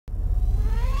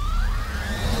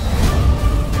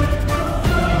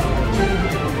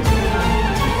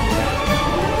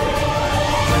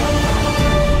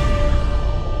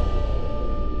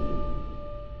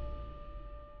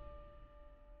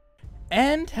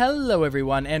Hello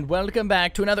everyone, and welcome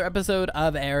back to another episode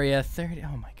of Area 30.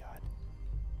 Oh my god.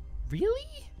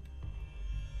 Really?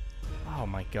 Oh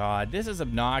my god, this is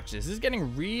obnoxious. This is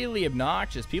getting really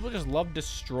obnoxious. People just love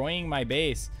destroying my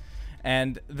base.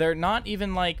 And they're not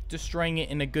even, like, destroying it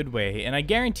in a good way. And I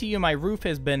guarantee you my roof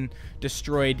has been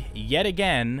destroyed yet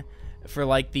again for,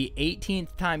 like, the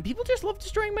 18th time. People just love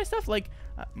destroying my stuff. Like,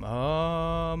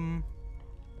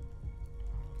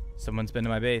 someone's been to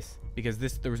my base. Because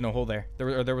there was no hole there.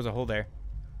 There was a hole there.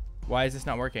 Why is this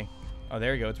not working? Oh,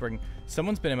 there we go. It's working.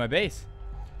 Someone's been in my base.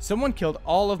 Someone killed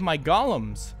all of my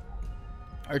golems.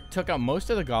 Or took out most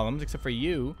of the golems, except for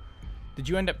you. Did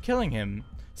you end up killing him?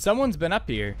 Someone's been up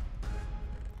here.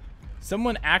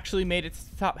 Someone actually made it to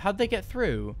the top. How'd they get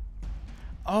through?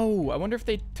 Oh, I wonder if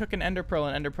they took an ender pearl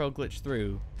and ender pearl glitched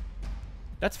through.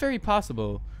 That's very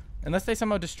possible. Unless they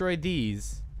somehow destroyed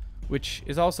these. Which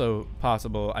is also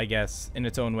possible, I guess, in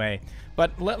its own way.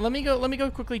 But let me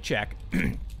go quickly check.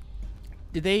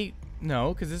 Did they?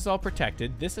 No, because this is all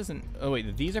protected. This isn't. Oh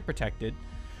wait, these are protected.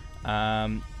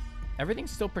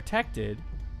 Everything's still protected.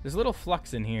 There's a little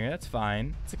flux in here. That's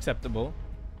fine. It's acceptable.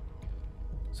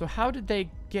 So how did they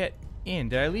get in?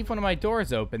 Did I leave one of my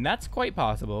doors open? That's quite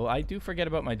possible. I do forget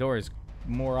about my doors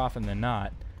more often than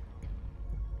not.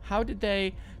 How did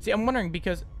they? See, I'm wondering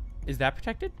because is that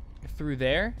protected? Through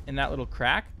there in that little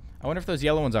crack. I wonder if those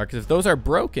yellow ones are, because if those are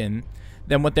broken,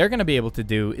 then what they're going to be able to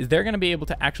do is they're going to be able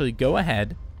to actually go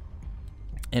ahead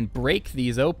and break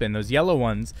these open, those yellow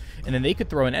ones, and then they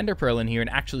could throw an ender pearl in here and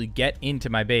actually get into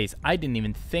my base. I didn't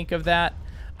even think of that.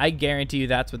 I guarantee you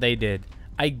that's what they did.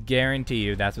 I guarantee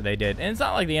you that's what they did. And it's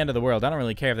not like the end of the world. I don't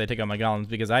really care if they take out my golems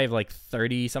because I have like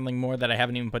 30 something more that I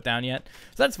haven't even put down yet.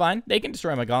 So that's fine. They can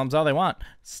destroy my golems all they want.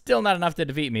 Still not enough to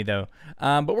defeat me though.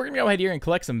 But we're going to go ahead here and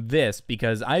collect some vis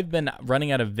because I've been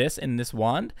running out of vis in this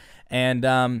wand. And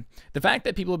the fact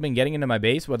that people have been getting into my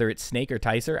base, whether it's Snake or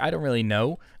Tyser, I don't really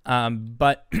know.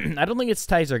 But I don't think it's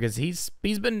Tyser because he's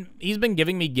been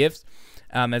giving me gifts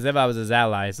as if I was his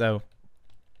ally. So,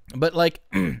 but like...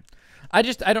 I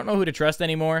don't know who to trust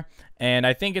anymore, and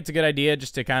I think it's a good idea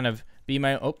just to kind of be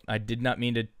my... Oh, I did not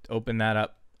mean to open that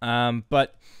up.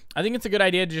 But I think it's a good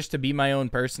idea just to be my own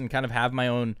person, kind of have my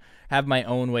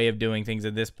own way of doing things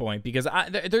at this point, because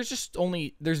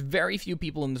there's very few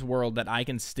people in this world that I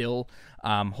can still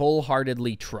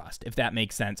wholeheartedly trust, if that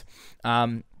makes sense.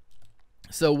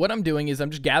 So what I'm doing is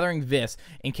I'm just gathering vis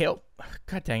and Kale.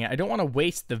 God dang it! I don't want to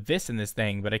waste the vis in this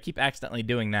thing, but I keep accidentally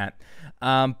doing that.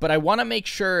 But I want to make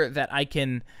sure that I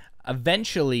can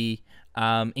eventually,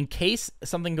 in case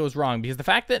something goes wrong, because the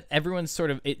fact that everyone's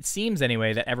it seems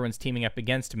anyway that everyone's teaming up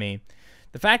against me.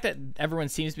 The fact that everyone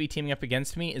seems to be teaming up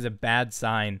against me is a bad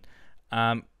sign.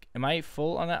 Am I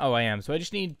full on that? Oh, I am. So I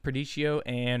just need Perdicio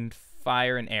and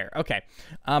fire and air. Okay.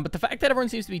 But the fact that everyone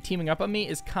seems to be teaming up on me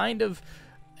is kind of...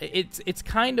 It's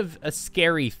kind of a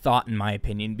scary thought in my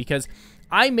opinion, because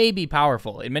I may be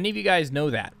powerful, and many of you guys know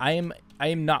that. I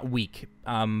am not weak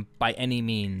by any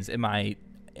means.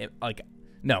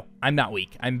 No, I'm not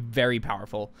weak. I'm very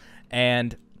powerful.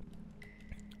 And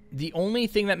the only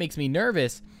thing that makes me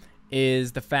nervous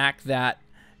is the fact that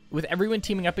with everyone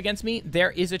teaming up against me,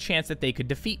 there is a chance that they could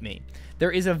defeat me.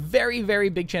 There is a very, very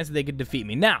big chance that they could defeat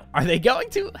me. Now, are they going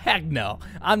to? Heck no.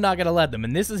 I'm not going to let them,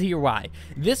 and this is here why.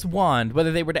 This wand,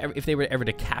 whether they were to, if they were ever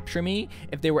to capture me,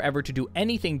 if they were ever to do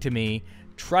anything to me,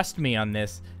 trust me on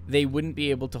this, they wouldn't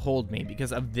be able to hold me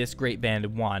because of this great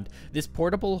banded wand. This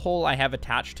portable hole I have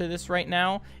attached to this right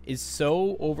now is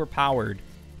so overpowered.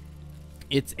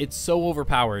 It's so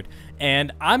overpowered,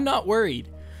 and I'm not worried.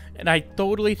 And I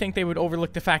totally think they would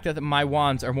overlook the fact that my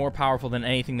wands are more powerful than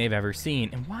anything they've ever seen.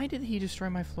 And why did he destroy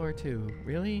my floor too?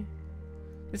 Really?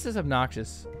 This is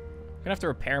obnoxious. I'm gonna have to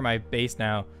repair my base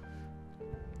now.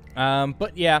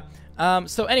 But yeah.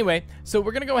 So anyway, so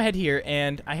we're gonna go ahead here,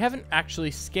 and I haven't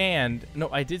actually scanned. No,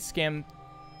 I did scan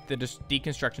the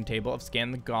deconstruction table. I've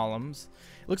scanned the golems.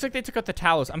 It looks like they took out the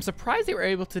Talos. I'm surprised they were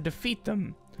able to defeat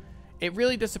them. It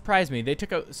really does surprise me. They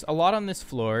took out a lot on this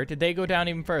floor. Did they go down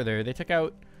even further? They took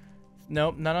out...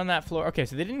 Nope, none on that floor. Okay,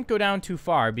 so they didn't go down too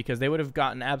far because they would have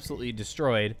gotten absolutely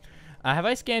destroyed. Have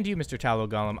I scanned you, Mr. Tallow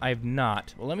Golem? I have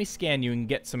not. Well, let me scan you and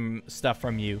get some stuff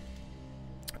from you.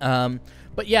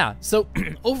 But yeah, so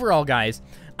overall, guys,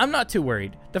 I'm not too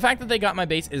worried. The fact that they got my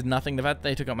base is nothing. The fact that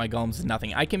they took out my golems is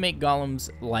nothing. I can make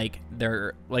golems like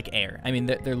they're like air. I mean,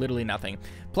 they're literally nothing.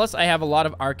 Plus, I have a lot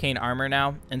of arcane armor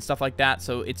now and stuff like that,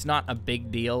 so it's not a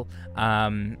big deal.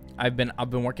 I've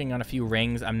been working on a few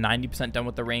rings. I'm 90% done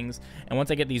with the rings, and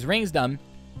once I get these rings done,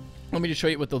 let me just show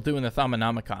you what they'll do in the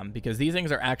Thaumonomicon, because these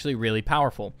things are actually really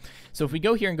powerful. So if we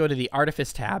go here and go to the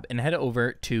Artifice tab and head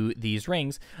over to these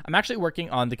rings, I'm actually working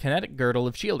on the Kinetic Girdle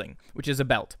of Shielding, which is a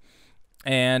belt.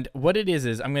 And what it is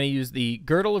I'm going to use the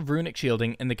Girdle of Runic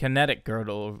Shielding and the Kinetic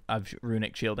Girdle of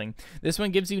Runic Shielding. This one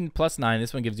gives you +9,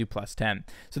 this one gives you +10.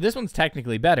 So this one's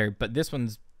technically better, but this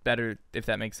one's better, if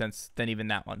that makes sense, than even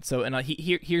that one. So and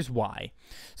here's why.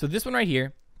 So this one right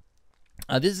here,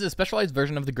 this is a specialized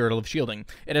version of the Girdle of Shielding.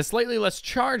 It has slightly less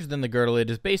charge than the girdle it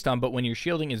is based on, but when your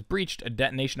shielding is breached, a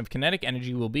detonation of kinetic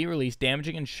energy will be released,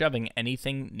 damaging and shoving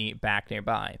anything back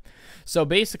nearby. So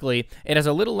basically, it has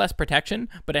a little less protection,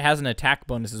 but it has an attack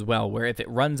bonus as well, where if it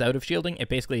runs out of shielding, it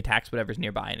basically attacks whatever's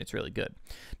nearby, and it's really good.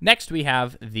 Next, we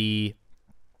have the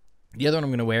other one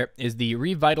I'm going to wear is the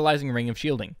Revitalizing Ring of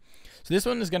Shielding. So this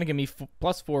one is going to give me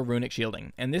 +4 runic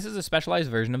shielding, and this is a specialized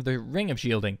version of the Ring of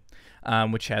Shielding,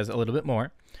 which has a little bit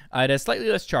more. It has slightly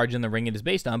less charge than the ring it is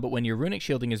based on, but when your runic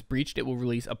shielding is breached, it will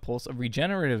release a pulse of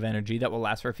regenerative energy that will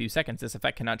last for a few seconds. This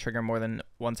effect cannot trigger more than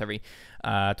once every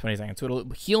 20 seconds. So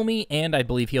it'll heal me, and I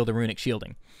believe heal the runic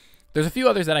shielding. There's a few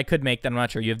others that I could make that I'm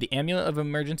not sure. You have the Amulet of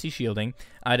Emergency Shielding.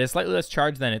 It has slightly less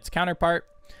charge than its counterpart.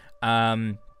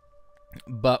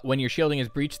 But when your shielding is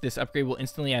breached, this upgrade will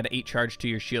instantly add 8 charge to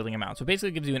your shielding amount. So basically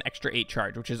it gives you an extra 8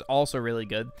 charge, which is also really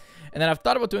good. And then I've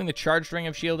thought about doing the charged ring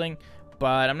of shielding,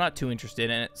 but I'm not too interested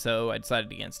in it, so I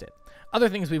decided against it. Other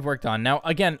things we've worked on. Now,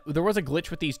 again, there was a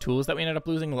glitch with these tools that we ended up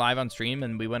losing live on stream,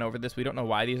 and we went over this. We don't know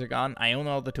why these are gone. I own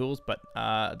all the tools, but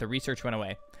the research went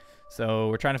away. So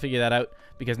we're trying to figure that out,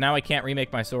 because now I can't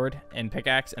remake my sword and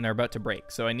pickaxe, and they're about to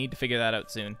break. So I need to figure that out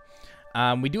soon.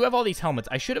 We do have all these helmets.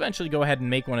 I should eventually go ahead and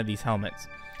make one of these helmets.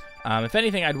 If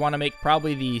anything, I'd want to make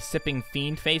probably the Sipping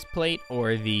Fiend faceplate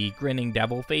or the Grinning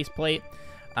Devil faceplate,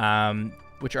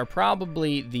 which are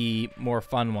probably the more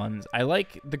fun ones. I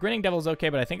like the Grinning Devil's okay,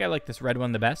 but I think I like this red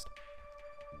one the best.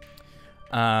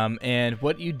 And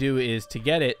what you do is to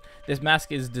get it, this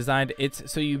mask is designed,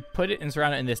 so you put it and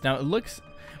surround it in this. Now it looks,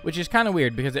 which is kind of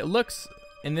weird because it looks,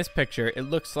 in this picture, it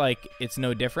looks like it's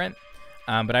no different.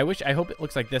 But I hope it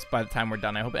looks like this by the time we're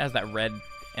done. I hope it has that red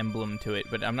emblem to it,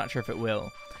 but I'm not sure if it will.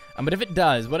 But if it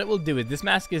does, what it will do is this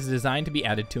mask is designed to be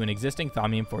added to an existing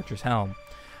Thaumian Fortress helm.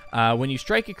 When you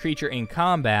strike a creature in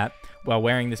combat while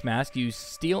wearing this mask, you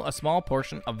steal a small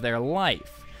portion of their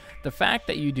life. The fact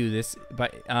that you do this by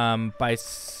souping,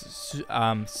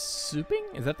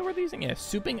 is that the word they're using? Yeah,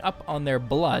 souping up on their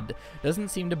blood doesn't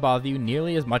seem to bother you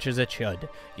nearly as much as it should.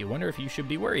 You wonder if you should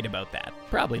be worried about that.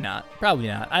 Probably not. Probably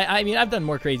not. I mean, I've done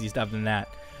more crazy stuff than that.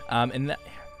 And that,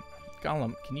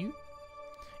 Golem, can you?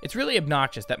 It's really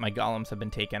obnoxious that my golems have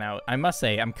been taken out. I must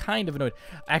say, I'm kind of annoyed.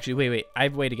 Actually, wait. I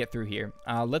have a way to get through here.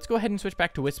 Let's go ahead and switch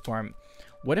back to Wisp Form.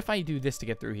 What if I do this to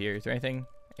get through here? Is there anything?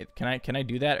 Can I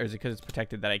do that, or is it because it's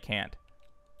protected that I can't?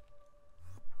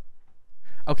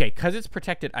 Okay, because it's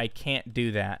protected, I can't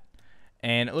do that.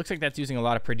 And it looks like that's using a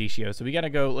lot of Perditio. So we gotta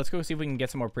go, let's go see if we can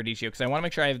get some more Perditio, because I want to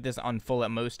make sure I have this on full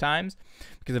at most times.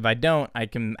 Because if I don't, I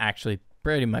can actually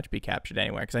pretty much be captured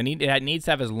anywhere. Because it needs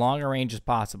to have as long a range as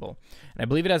possible. And I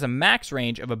believe it has a max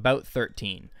range of about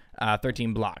 13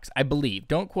 blocks. I believe.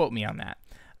 Don't quote me on that.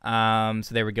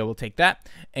 So there we go. We'll take that.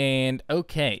 And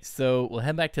okay, so we'll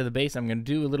head back to the base. I'm going to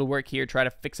do a little work here, try to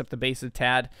fix up the base a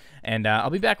tad. And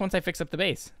I'll be back once I fix up the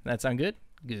base. That sound good?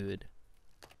 Good.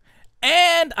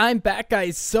 And I'm back,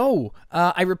 guys. So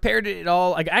I repaired it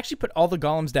all. I actually put all the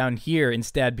golems down here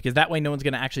instead, because that way no one's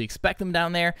going to actually expect them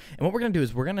down there. And what we're going to do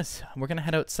is we're going to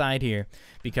head outside here,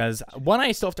 because one,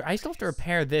 I still have to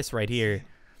repair this right here.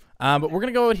 But we're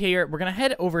going to go out here. We're going to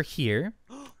head over here.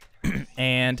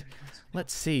 And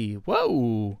let's see.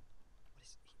 Whoa.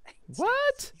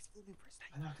 What?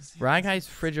 Ragai's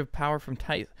Fridge of Power from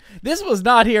Titan. This was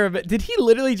not here, but did he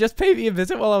literally just pay me a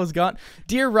visit while I was gone?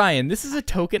 Dear Ryan, this is a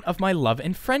token of my love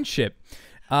and friendship.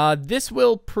 This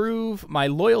will prove my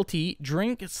loyalty.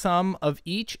 Drink some of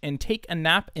each and take a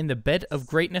nap in the bed of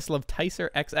greatness. Love, Tyser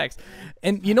XX.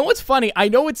 And you know what's funny? I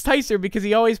know it's Tyser because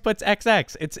he always puts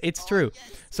XX. It's true.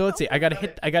 So let's see. I gotta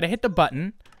hit the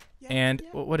button. And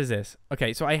what is this?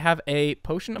 Okay, so I have a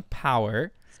potion of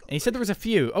power. And he said there was a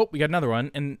few. Oh, we got another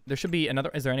one. And there should be another.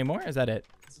 Is there any more? Is that it?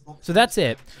 So that's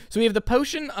it. So we have the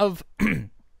potion of...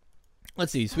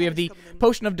 Let's see. So we have the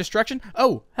potion of destruction.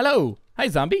 Oh, hello. Hi,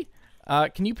 zombie.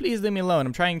 Can you please leave me alone?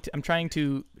 I'm trying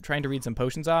to read some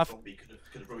potions off.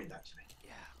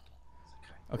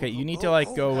 Okay, you need to,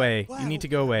 like, go away. You need to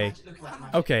go away.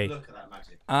 Okay.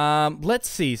 Let's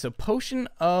see. So potion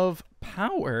of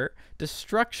power,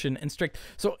 destruction, and strict.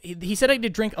 So he said I had to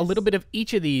drink a little bit of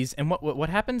each of these, and what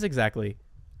happens exactly?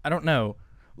 I don't know.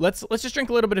 Let's just drink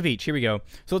a little bit of each. Here we go.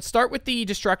 So let's start with the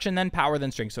destruction, then power,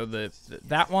 then strength. So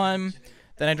that one,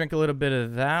 then I drink a little bit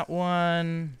of that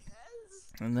one,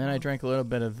 and then I drank a little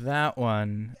bit of that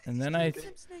one, and then I'm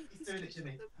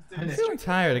feeling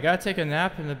tired. I gotta take a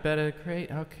nap in the bed of the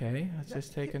crate. Okay, let's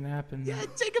just take a nap in. Yeah,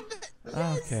 take a bit.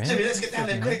 Yes. Okay. Jimmy, let's get down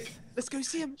there quick. Let's go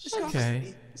see him.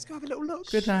 Okay. Let's go have a little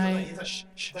look. Good night.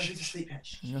 Shh, don't need to sleep yet.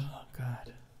 Shh. Oh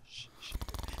God.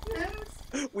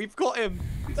 We've got him.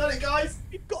 We've done it, guys.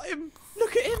 We've got him.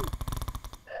 Look at him.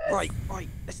 Right.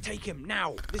 Let's take him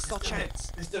now. This is our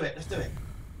chance. Let's do it.